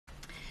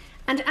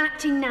And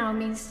acting now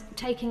means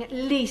taking at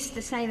least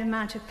the same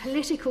amount of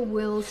political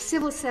will,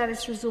 civil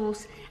service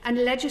resource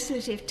and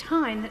legislative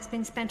time that's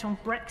been spent on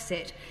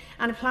Brexit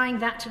and applying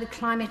that to the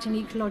climate and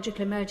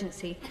ecological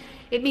emergency.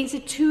 It means a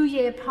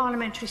 2-year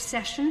parliamentary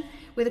session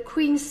with a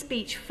Queen's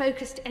speech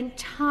focused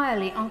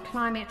entirely on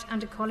climate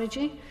and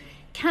ecology,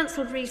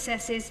 cancelled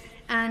recesses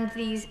and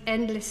these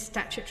endless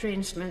statutory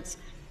instruments.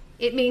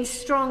 It means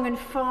strong and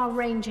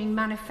far-ranging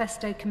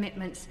manifesto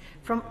commitments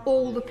from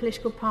all the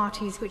political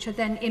parties, which are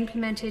then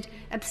implemented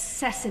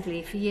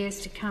obsessively for years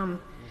to come.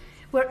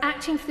 We're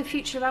acting for the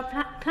future of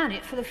our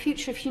planet, for the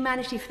future of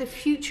humanity, for the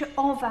future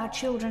of our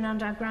children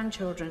and our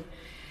grandchildren.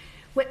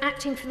 We're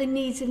acting for the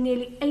needs of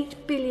nearly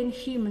 8 billion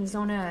humans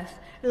on Earth,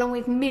 along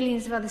with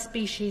millions of other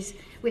species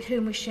with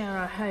whom we share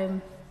our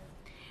home.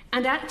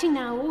 And acting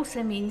now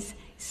also means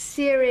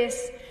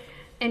serious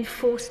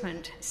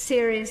enforcement,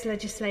 serious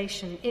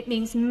legislation. It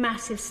means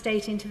massive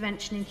state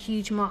intervention in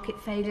huge market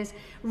failures,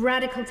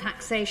 radical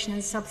taxation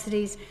and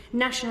subsidies,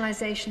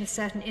 nationalisation of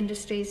certain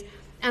industries,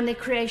 and the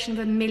creation of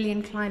 1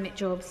 million climate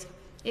jobs.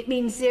 It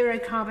means zero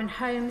carbon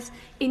homes,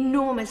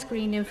 enormous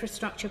green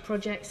infrastructure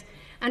projects,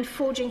 and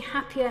forging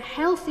happier,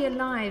 healthier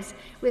lives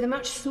with a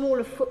much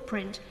smaller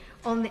footprint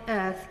on the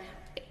earth.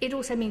 It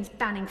also means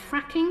banning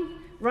fracking,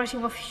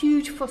 writing off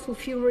huge fossil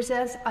fuel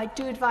reserves. I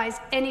do advise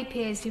any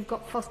peers who've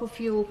got fossil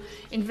fuel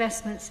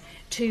investments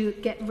to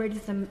get rid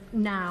of them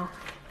now.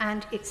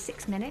 And it's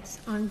 6 minutes.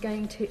 I'm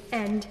going to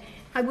end.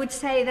 I would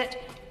say that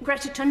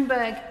Greta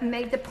Thunberg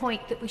made the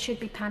point that we should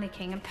be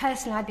panicking, and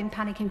personally I've been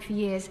panicking for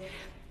years.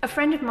 A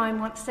friend of mine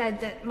once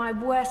said that my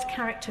worst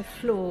character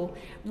flaw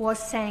was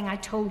saying I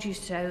told you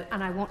so,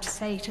 and I want to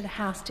say to the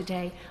House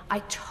today, I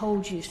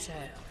told you so.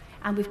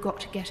 And we've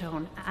got to get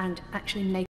on and actually make